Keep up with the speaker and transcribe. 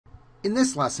In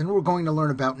this lesson, we're going to learn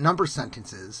about number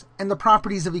sentences and the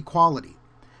properties of equality.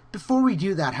 Before we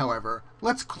do that, however,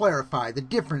 let's clarify the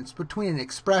difference between an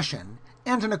expression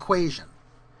and an equation.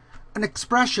 An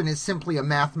expression is simply a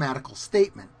mathematical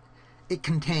statement. It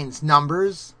contains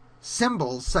numbers,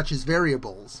 symbols such as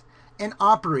variables, and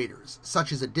operators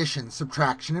such as addition,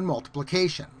 subtraction, and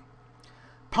multiplication.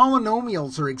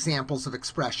 Polynomials are examples of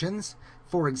expressions.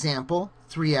 For example,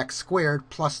 3x squared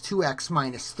plus 2x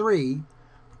minus 3,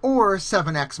 or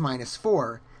 7x minus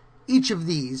 4. Each of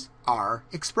these are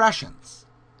expressions.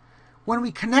 When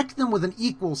we connect them with an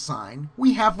equal sign,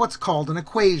 we have what's called an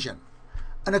equation.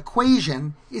 An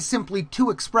equation is simply two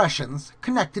expressions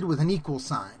connected with an equal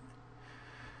sign.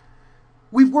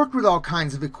 We've worked with all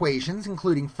kinds of equations,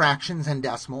 including fractions and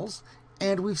decimals,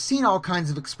 and we've seen all kinds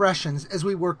of expressions as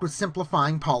we work with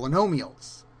simplifying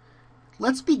polynomials.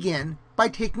 Let's begin by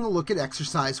taking a look at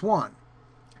Exercise 1.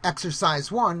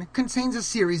 Exercise 1 contains a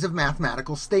series of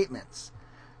mathematical statements.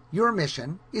 Your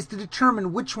mission is to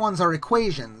determine which ones are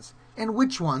equations and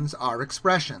which ones are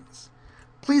expressions.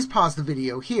 Please pause the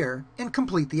video here and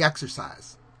complete the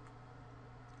exercise.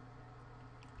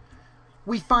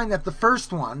 We find that the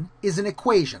first one is an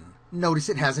equation. Notice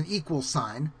it has an equal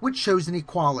sign, which shows an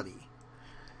equality.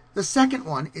 The second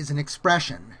one is an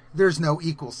expression. There's no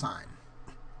equal sign.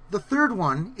 The third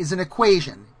one is an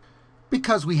equation,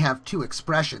 because we have two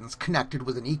expressions connected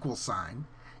with an equal sign.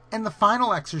 And the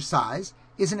final exercise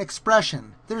is an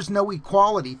expression. There's no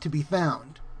equality to be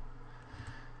found.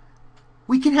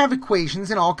 We can have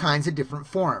equations in all kinds of different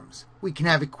forms. We can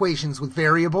have equations with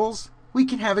variables. We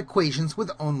can have equations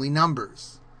with only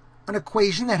numbers. An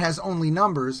equation that has only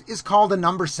numbers is called a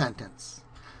number sentence.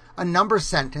 A number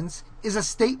sentence is a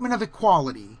statement of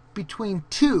equality between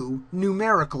two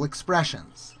numerical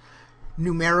expressions.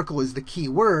 Numerical is the key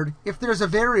word. If there's a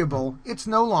variable, it's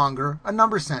no longer a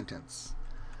number sentence.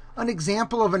 An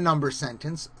example of a number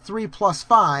sentence, 3 plus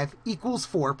 5 equals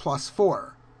 4 plus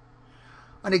 4.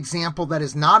 An example that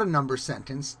is not a number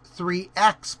sentence,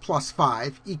 3x plus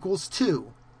 5 equals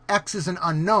 2. X is an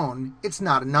unknown, it's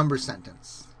not a number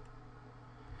sentence.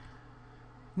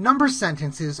 Number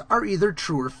sentences are either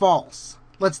true or false.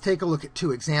 Let's take a look at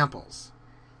two examples.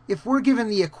 If we're given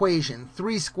the equation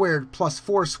 3 squared plus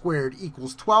 4 squared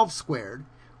equals 12 squared,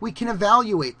 we can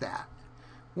evaluate that.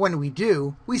 When we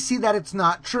do, we see that it's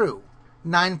not true.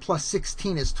 9 plus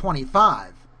 16 is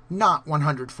 25, not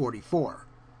 144.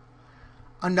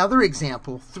 Another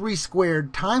example, 3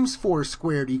 squared times 4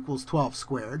 squared equals 12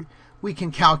 squared. We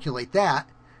can calculate that.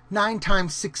 9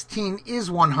 times 16 is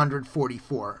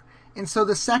 144, and so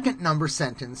the second number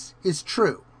sentence is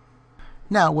true.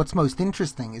 Now, what's most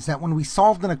interesting is that when we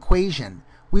solved an equation,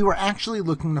 we were actually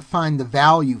looking to find the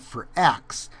value for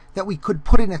x that we could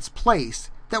put in its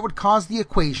place that would cause the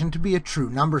equation to be a true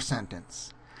number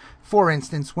sentence. For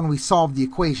instance, when we solved the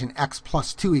equation x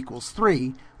plus 2 equals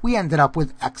 3, we ended up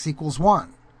with x equals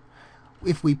 1.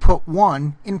 If we put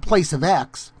 1 in place of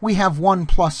x, we have 1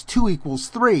 plus 2 equals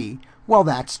 3. Well,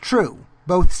 that's true.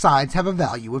 Both sides have a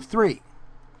value of 3.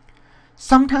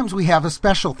 Sometimes we have a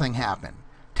special thing happen.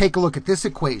 Take a look at this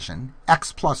equation.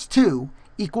 X plus 2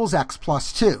 equals x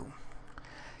plus 2.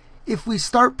 If we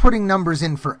start putting numbers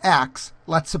in for x,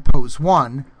 let's suppose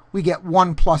 1, we get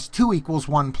 1 plus 2 equals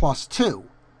 1 plus 2.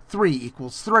 3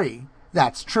 equals 3.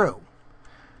 That's true.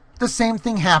 The same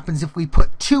thing happens if we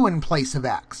put 2 in place of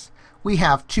x. We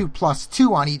have 2 plus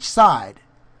 2 on each side.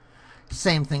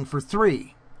 Same thing for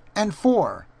 3, and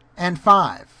 4, and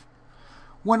 5.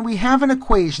 When we have an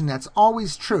equation that's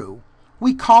always true,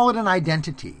 we call it an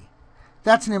identity.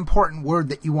 That's an important word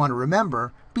that you want to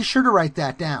remember. Be sure to write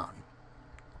that down.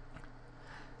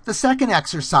 The second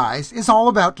exercise is all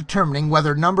about determining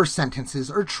whether number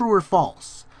sentences are true or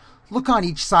false. Look on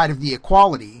each side of the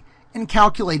equality and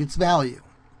calculate its value.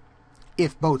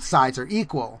 If both sides are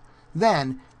equal,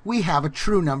 then we have a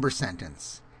true number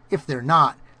sentence. If they're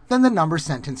not, then the number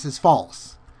sentence is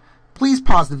false. Please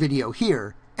pause the video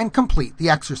here and complete the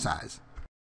exercise.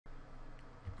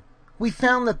 We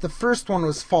found that the first one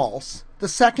was false, the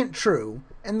second true,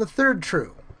 and the third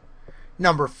true.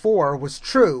 Number 4 was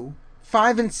true,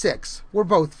 5 and 6 were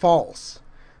both false.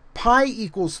 Pi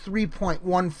equals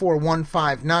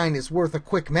 3.14159 is worth a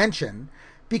quick mention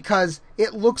because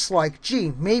it looks like,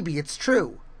 gee, maybe it's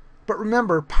true. But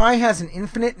remember, pi has an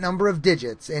infinite number of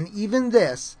digits, and even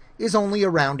this is only a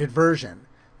rounded version.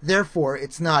 Therefore,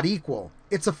 it's not equal.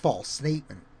 It's a false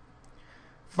statement.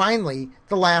 Finally,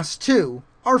 the last two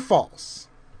are false.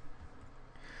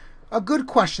 A good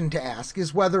question to ask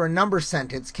is whether a number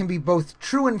sentence can be both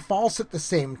true and false at the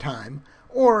same time,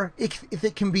 or if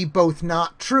it can be both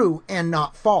not true and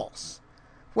not false.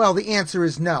 Well, the answer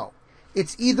is no.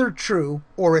 It's either true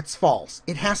or it's false.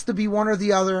 It has to be one or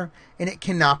the other, and it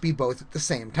cannot be both at the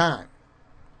same time.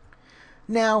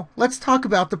 Now, let's talk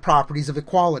about the properties of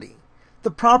equality.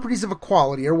 The properties of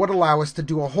equality are what allow us to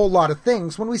do a whole lot of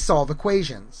things when we solve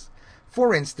equations.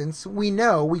 For instance, we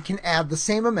know we can add the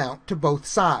same amount to both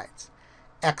sides.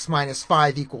 X minus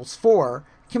 5 equals 4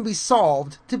 can be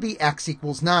solved to be x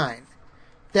equals 9.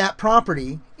 That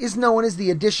property is known as the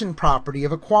addition property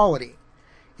of equality.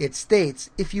 It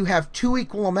states if you have two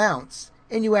equal amounts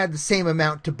and you add the same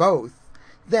amount to both,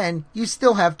 then you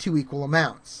still have two equal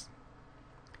amounts.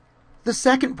 The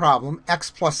second problem, x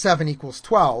plus 7 equals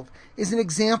 12, is an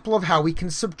example of how we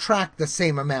can subtract the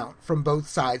same amount from both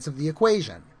sides of the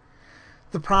equation.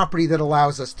 The property that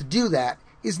allows us to do that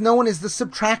is known as the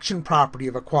subtraction property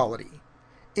of equality.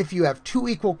 If you have two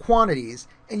equal quantities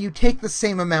and you take the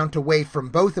same amount away from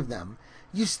both of them,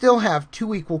 you still have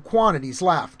two equal quantities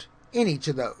left in each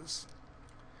of those.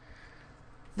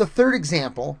 The third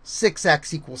example,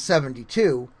 6x equals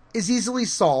 72, is easily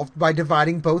solved by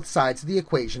dividing both sides of the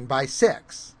equation by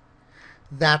 6.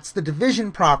 That's the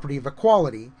division property of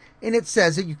equality, and it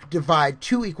says that you could divide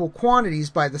two equal quantities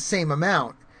by the same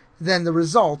amount, then the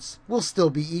results will still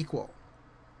be equal.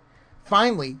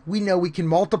 Finally, we know we can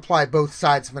multiply both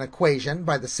sides of an equation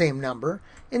by the same number,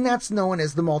 and that's known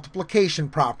as the multiplication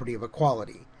property of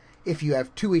equality. If you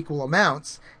have two equal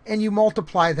amounts, and you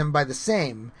multiply them by the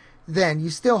same, then you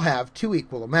still have two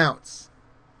equal amounts.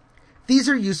 These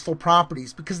are useful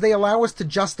properties because they allow us to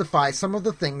justify some of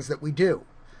the things that we do.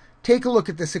 Take a look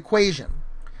at this equation.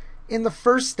 In the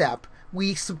first step,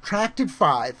 we subtracted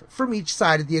 5 from each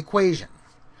side of the equation.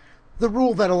 The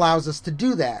rule that allows us to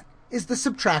do that is the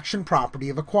subtraction property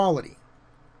of equality.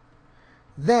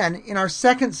 Then, in our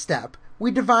second step,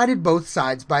 we divided both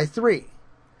sides by 3.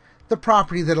 The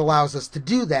property that allows us to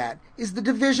do that is the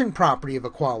division property of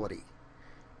equality.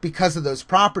 Because of those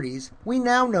properties, we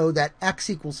now know that x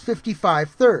equals 55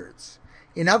 thirds.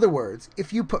 In other words,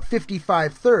 if you put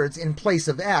 55 thirds in place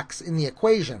of x in the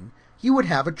equation, you would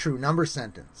have a true number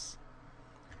sentence.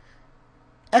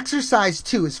 Exercise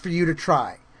 2 is for you to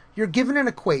try. You're given an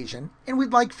equation, and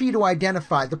we'd like for you to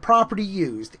identify the property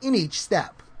used in each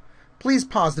step. Please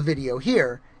pause the video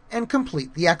here and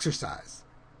complete the exercise.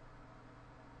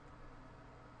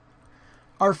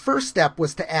 Our first step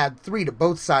was to add 3 to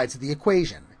both sides of the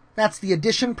equation. That's the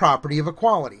addition property of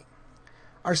equality.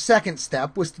 Our second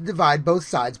step was to divide both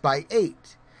sides by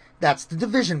 8. That's the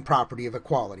division property of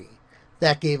equality.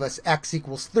 That gave us x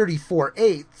equals 34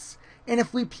 eighths, and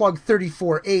if we plug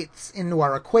 34 eighths into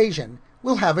our equation,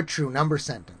 we'll have a true number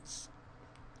sentence.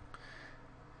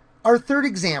 Our third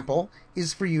example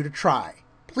is for you to try.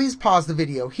 Please pause the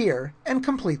video here and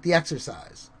complete the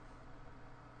exercise.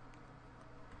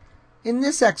 In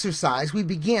this exercise, we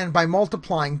began by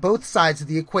multiplying both sides of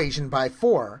the equation by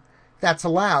 4. That's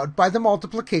allowed by the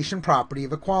multiplication property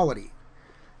of equality.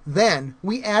 Then,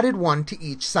 we added 1 to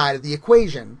each side of the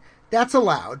equation. That's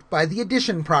allowed by the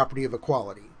addition property of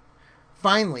equality.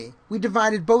 Finally, we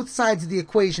divided both sides of the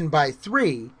equation by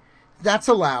 3. That's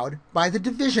allowed by the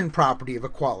division property of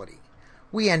equality.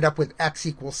 We end up with x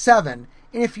equals 7,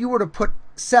 and if you were to put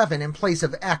 7 in place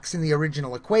of x in the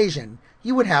original equation,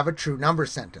 you would have a true number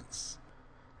sentence.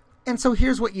 And so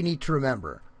here's what you need to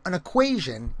remember. An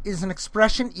equation is an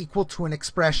expression equal to an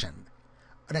expression.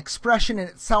 An expression in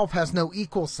itself has no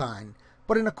equal sign,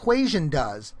 but an equation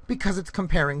does because it's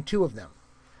comparing two of them.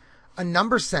 A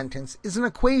number sentence is an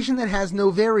equation that has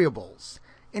no variables,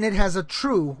 and it has a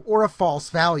true or a false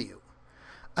value.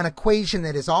 An equation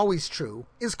that is always true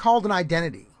is called an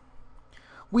identity.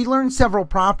 We learned several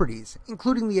properties,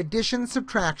 including the addition,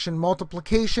 subtraction,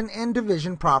 multiplication, and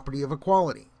division property of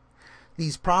equality.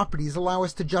 These properties allow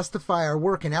us to justify our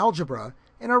work in algebra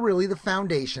and are really the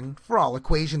foundation for all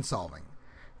equation solving.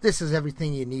 This is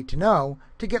everything you need to know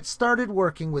to get started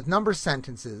working with number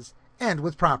sentences and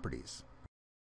with properties.